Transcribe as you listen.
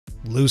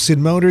Lucid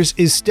Motors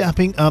is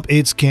stepping up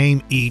its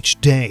game each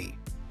day.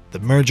 The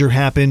merger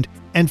happened,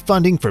 and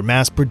funding for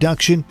mass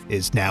production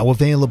is now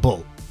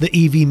available. The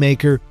EV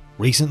maker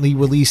recently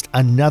released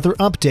another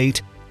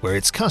update where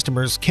its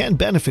customers can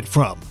benefit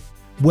from.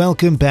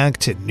 Welcome back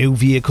to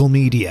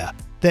NewVehicleMedia,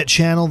 that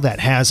channel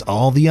that has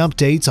all the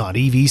updates on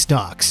EV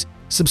stocks.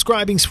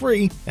 Subscribing's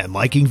free, and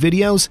liking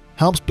videos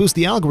helps boost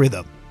the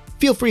algorithm.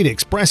 Feel free to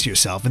express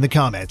yourself in the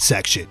comments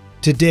section.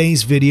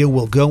 Today's video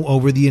will go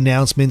over the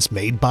announcements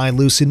made by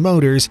Lucid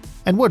Motors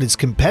and what its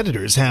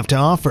competitors have to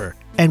offer,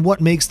 and what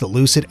makes the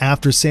Lucid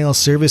after-sales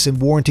service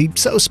and warranty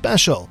so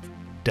special.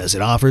 Does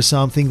it offer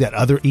something that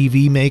other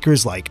EV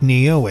makers like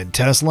NIO and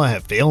Tesla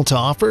have failed to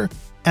offer?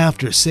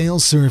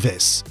 After-sales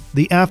service.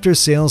 The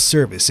after-sales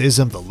services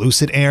of the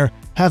Lucid Air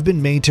have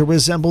been made to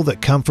resemble the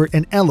comfort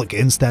and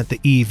elegance that the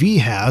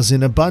EV has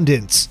in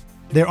abundance.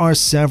 There are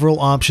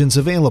several options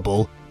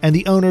available, and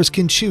the owners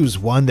can choose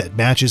one that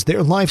matches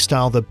their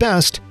lifestyle the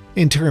best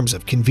in terms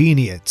of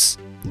convenience.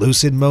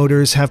 Lucid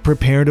Motors have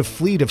prepared a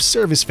fleet of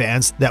service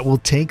vans that will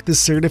take the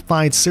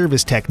certified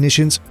service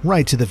technicians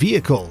right to the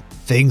vehicle.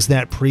 Things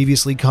that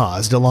previously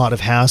caused a lot of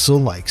hassle,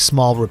 like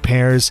small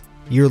repairs,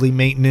 yearly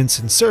maintenance,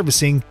 and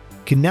servicing,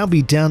 can now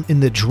be done in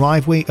the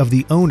driveway of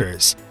the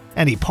owners,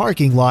 any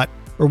parking lot,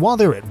 or while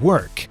they're at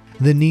work.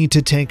 The need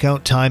to take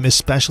out time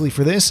especially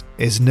for this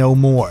is no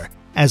more,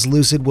 as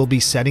Lucid will be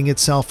setting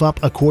itself up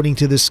according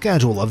to the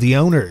schedule of the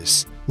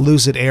owners.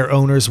 Lucid Air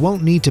owners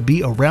won't need to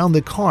be around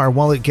the car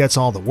while it gets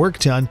all the work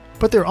done,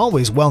 but they're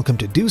always welcome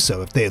to do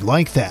so if they'd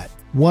like that.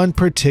 One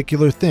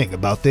particular thing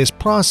about this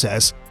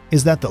process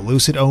is that the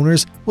Lucid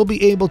owners will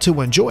be able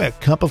to enjoy a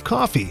cup of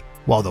coffee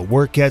while the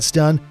work gets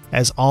done,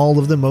 as all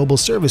of the mobile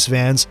service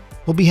vans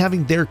will be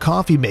having their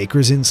coffee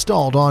makers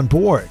installed on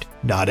board.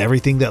 Not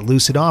everything that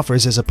Lucid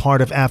offers as a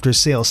part of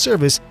after-sales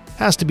service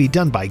has to be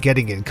done by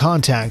getting in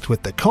contact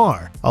with the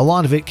car. A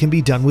lot of it can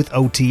be done with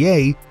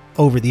OTA,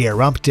 over-the-air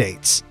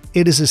updates.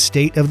 It is a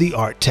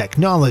state-of-the-art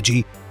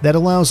technology that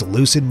allows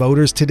Lucid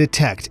Motors to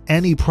detect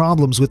any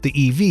problems with the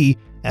EV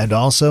and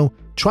also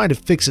try to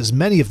fix as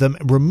many of them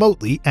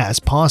remotely as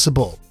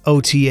possible.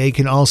 OTA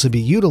can also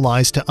be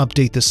utilized to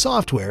update the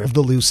software of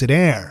the Lucid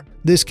Air.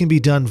 This can be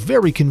done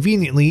very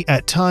conveniently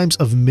at times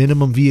of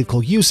minimum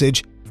vehicle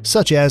usage,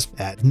 such as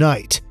at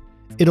night.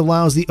 It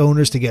allows the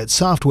owners to get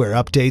software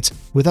updates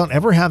without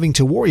ever having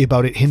to worry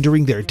about it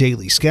hindering their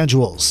daily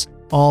schedules.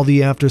 All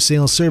the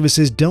after-sales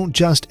services don't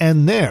just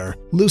end there.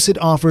 Lucid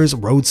offers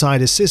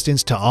roadside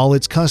assistance to all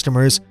its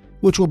customers,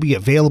 which will be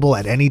available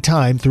at any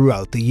time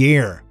throughout the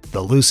year.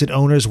 The Lucid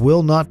owners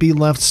will not be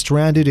left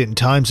stranded in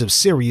times of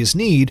serious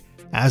need,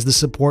 as the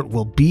support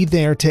will be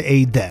there to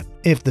aid them.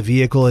 If the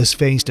vehicle has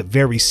faced a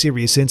very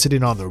serious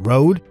incident on the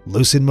road,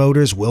 Lucid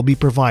Motors will be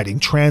providing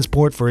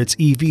transport for its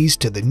EVs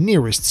to the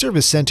nearest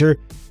service center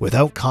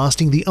without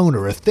costing the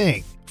owner a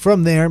thing.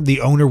 From there,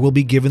 the owner will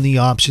be given the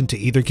option to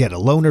either get a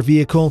loaner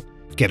vehicle,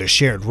 get a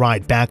shared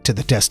ride back to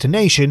the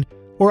destination,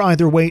 or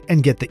either wait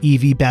and get the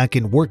EV back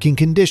in working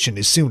condition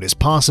as soon as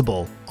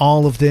possible.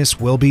 All of this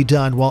will be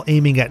done while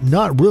aiming at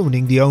not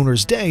ruining the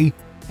owner's day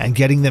and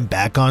getting them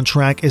back on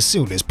track as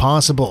soon as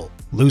possible.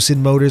 Lucid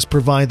Motors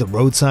provide the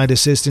roadside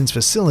assistance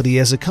facility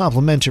as a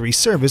complimentary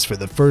service for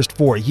the first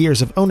 4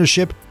 years of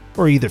ownership,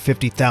 or either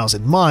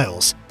 50,000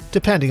 miles,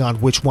 depending on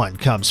which one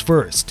comes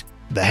first.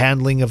 The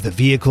handling of the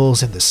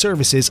vehicles and the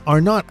services are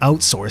not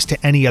outsourced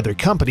to any other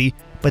company,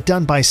 but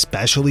done by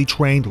specially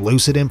trained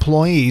Lucid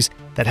employees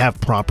that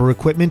have proper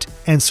equipment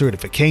and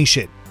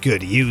certification.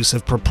 Good use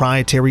of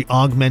proprietary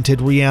augmented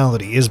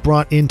reality is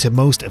brought in to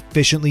most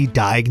efficiently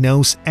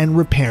diagnose and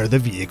repair the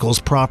vehicles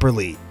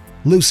properly.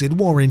 Lucid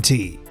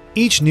Warranty.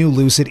 Each new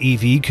Lucid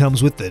EV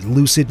comes with the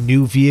Lucid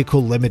New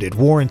Vehicle Limited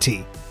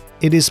Warranty.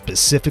 It is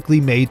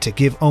specifically made to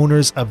give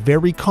owners a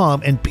very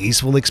calm and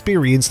peaceful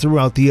experience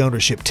throughout the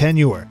ownership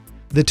tenure.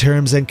 The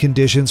terms and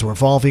conditions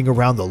revolving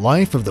around the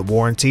life of the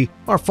warranty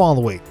are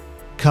following.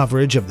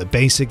 Coverage of the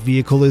basic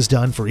vehicle is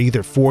done for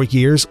either 4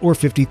 years or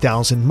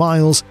 50,000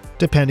 miles,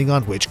 depending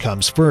on which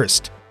comes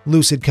first.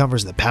 Lucid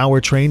covers the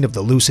powertrain of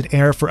the Lucid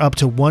Air for up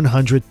to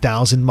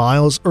 100,000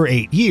 miles or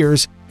 8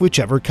 years,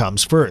 whichever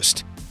comes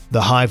first.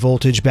 The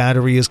high-voltage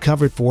battery is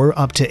covered for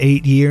up to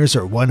 8 years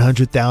or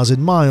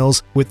 100,000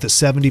 miles, with the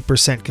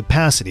 70%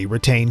 capacity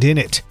retained in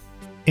it.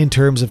 In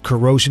terms of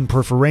corrosion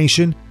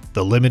perforation,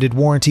 the limited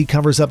warranty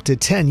covers up to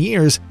 10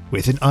 years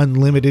with an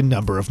unlimited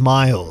number of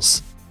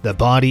miles. The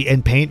body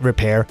and paint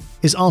repair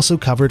is also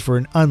covered for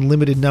an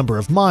unlimited number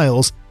of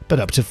miles, but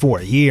up to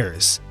 4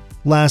 years.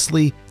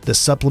 Lastly, the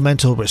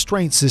supplemental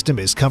restraint system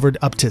is covered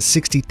up to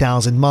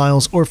 60,000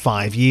 miles or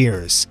 5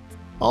 years.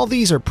 All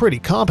these are pretty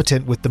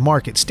competent with the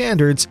market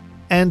standards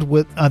and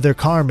what other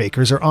car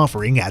makers are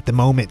offering at the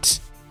moment.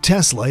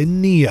 Tesla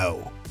and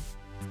NIO.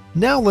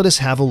 Now let us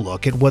have a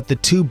look at what the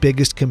two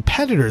biggest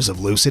competitors of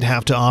Lucid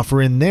have to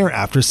offer in their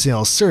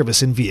after-sales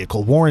service and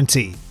vehicle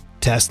warranty.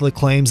 Tesla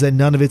claims that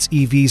none of its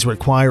EVs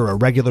require a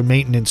regular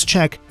maintenance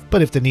check,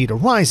 but if the need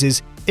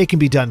arises, it can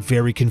be done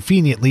very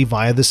conveniently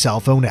via the cell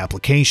phone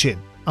application.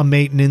 A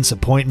maintenance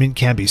appointment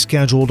can be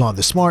scheduled on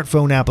the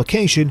smartphone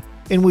application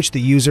in which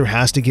the user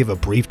has to give a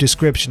brief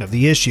description of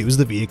the issues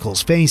the vehicle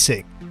is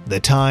facing. The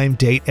time,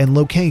 date, and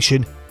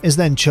location is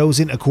then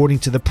chosen according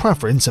to the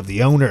preference of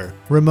the owner.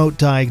 Remote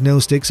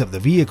diagnostics of the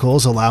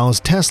vehicles allows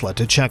Tesla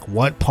to check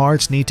what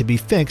parts need to be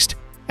fixed,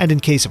 and in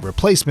case of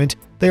replacement,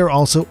 they are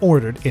also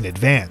ordered in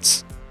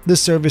advance. The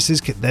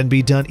services can then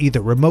be done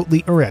either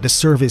remotely or at a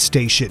service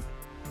station.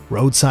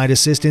 Roadside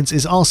assistance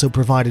is also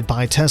provided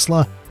by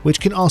Tesla,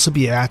 which can also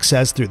be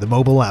accessed through the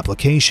mobile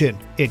application.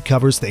 It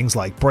covers things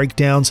like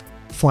breakdowns,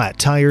 flat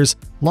tires,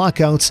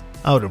 lockouts,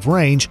 out of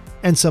range,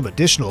 and some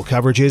additional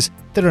coverages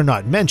that are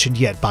not mentioned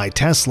yet by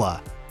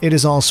Tesla. It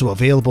is also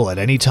available at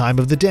any time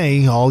of the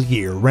day all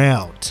year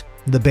round.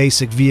 The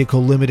basic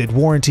vehicle limited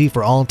warranty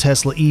for all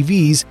Tesla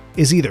EVs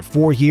is either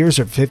 4 years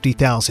or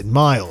 50,000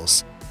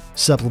 miles.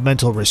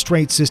 Supplemental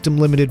restraint system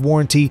limited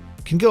warranty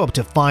can go up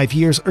to 5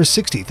 years or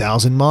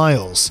 60,000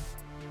 miles.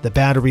 The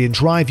battery and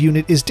drive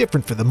unit is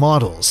different for the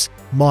models.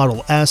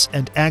 Model S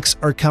and X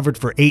are covered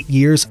for 8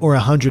 years or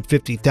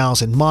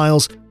 150,000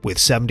 miles with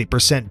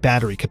 70%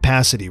 battery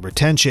capacity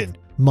retention.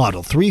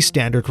 Model 3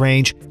 standard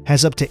range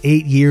has up to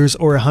 8 years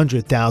or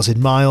 100,000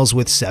 miles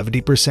with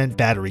 70%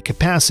 battery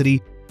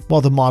capacity,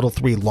 while the Model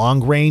 3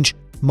 long range,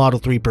 Model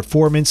 3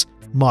 performance,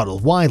 Model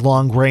Y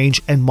long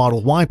range, and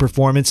Model Y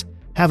performance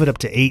have it up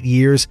to 8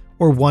 years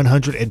or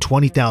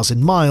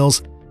 120,000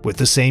 miles with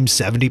the same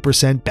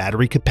 70%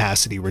 battery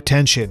capacity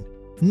retention.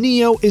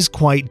 NIO is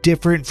quite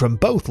different from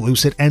both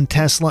Lucid and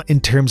Tesla in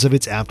terms of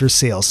its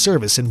after-sales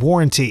service and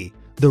warranty.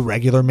 The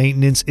regular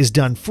maintenance is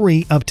done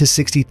free up to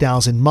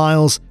 60,000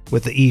 miles,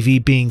 with the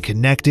EV being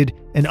connected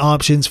and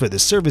options for the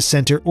service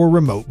center or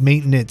remote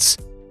maintenance.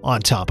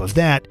 On top of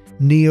that,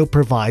 NIO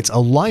provides a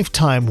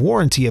lifetime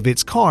warranty of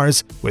its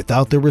cars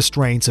without the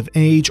restraints of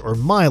age or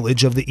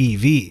mileage of the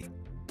EV.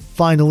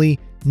 Finally,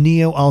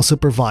 NIO also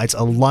provides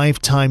a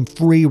lifetime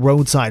free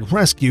roadside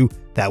rescue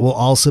that will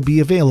also be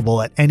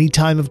available at any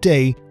time of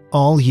day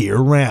all year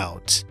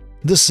round.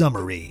 The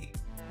summary: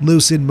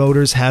 Lucid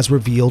Motors has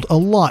revealed a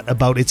lot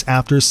about its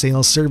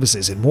after-sales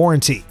services and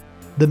warranty.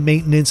 The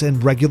maintenance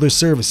and regular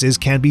services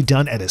can be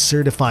done at a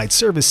certified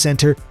service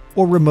center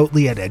or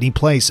remotely at any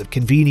place of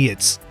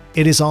convenience.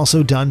 It is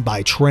also done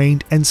by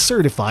trained and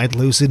certified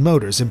Lucid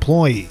Motors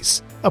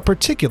employees. A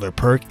particular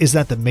perk is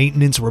that the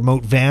maintenance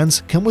remote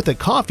vans come with a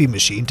coffee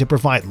machine to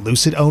provide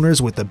Lucid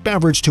owners with a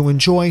beverage to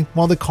enjoy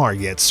while the car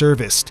gets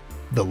serviced.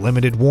 The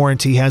limited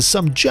warranty has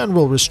some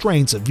general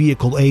restraints of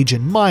vehicle age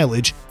and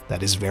mileage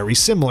that is very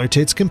similar to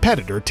its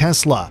competitor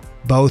Tesla.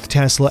 Both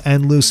Tesla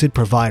and Lucid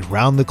provide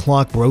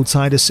round-the-clock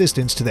roadside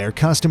assistance to their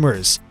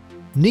customers.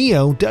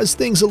 NIO does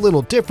things a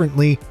little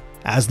differently,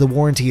 as the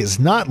warranty is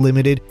not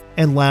limited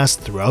and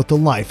lasts throughout the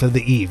life of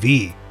the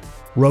EV.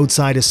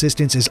 Roadside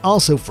assistance is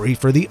also free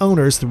for the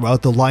owners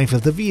throughout the life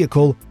of the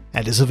vehicle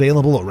and is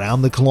available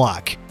around the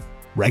clock.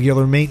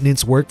 Regular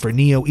maintenance work for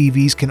NIO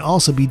EVs can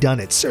also be done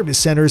at service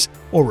centers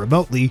or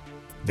remotely,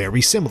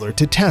 very similar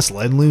to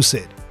Tesla and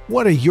Lucid.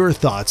 What are your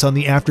thoughts on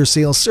the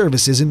after-sales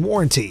services and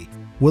warranty?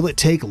 Will it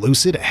take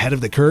Lucid ahead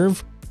of the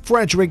curve?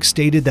 Frederick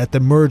stated that the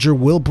merger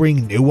will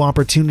bring new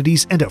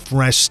opportunities and a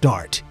fresh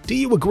start. Do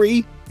you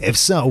agree? If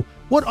so,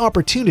 what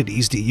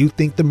opportunities do you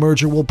think the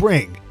merger will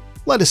bring?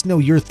 Let us know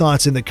your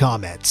thoughts in the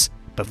comments.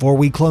 Before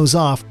we close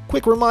off,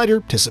 quick reminder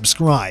to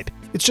subscribe.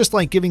 It's just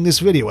like giving this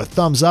video a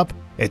thumbs up.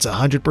 It's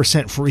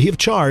 100% free of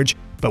charge,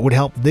 but would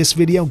help this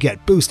video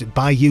get boosted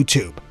by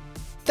YouTube.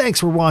 Thanks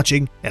for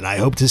watching, and I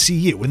hope to see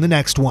you in the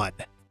next one.